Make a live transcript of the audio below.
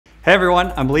Hey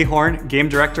everyone, I'm Lee Horn, Game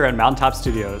Director at Mountaintop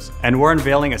Studios, and we're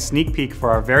unveiling a sneak peek for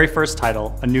our very first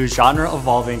title, a new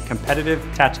genre-evolving competitive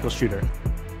tactical shooter.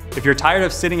 If you're tired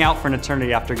of sitting out for an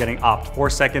eternity after getting opped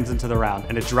 4 seconds into the round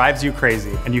and it drives you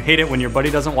crazy, and you hate it when your buddy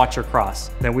doesn't watch your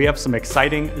cross, then we have some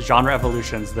exciting genre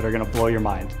evolutions that are going to blow your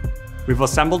mind. We've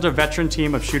assembled a veteran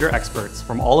team of shooter experts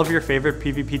from all of your favorite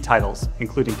PvP titles,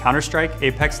 including Counter-Strike,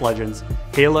 Apex Legends,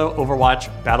 Halo, Overwatch,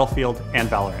 Battlefield, and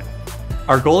Valorant.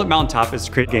 Our goal at Mountaintop is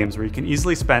to create games where you can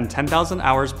easily spend 10,000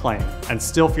 hours playing and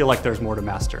still feel like there's more to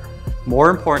master. More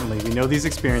importantly, we know these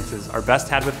experiences are best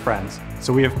had with friends,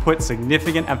 so we have put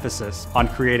significant emphasis on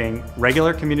creating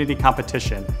regular community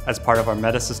competition as part of our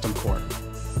meta system core.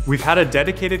 We've had a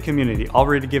dedicated community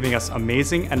already giving us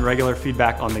amazing and regular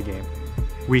feedback on the game.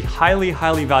 We highly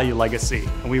value legacy,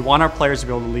 and we want our players to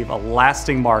be able to leave a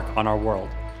lasting mark on our world.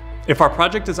 If our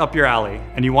project is up your alley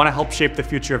and you want to help shape the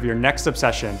future of your next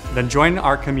obsession, then join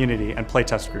our community and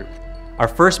playtest group. Our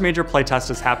first major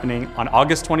playtest is happening on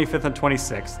August 25th and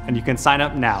 26th, and you can sign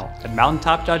up now at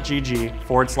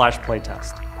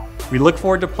mountaintop.gg/playtest. We look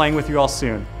forward to playing with you all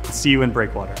soon, and see you in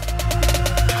Breakwater.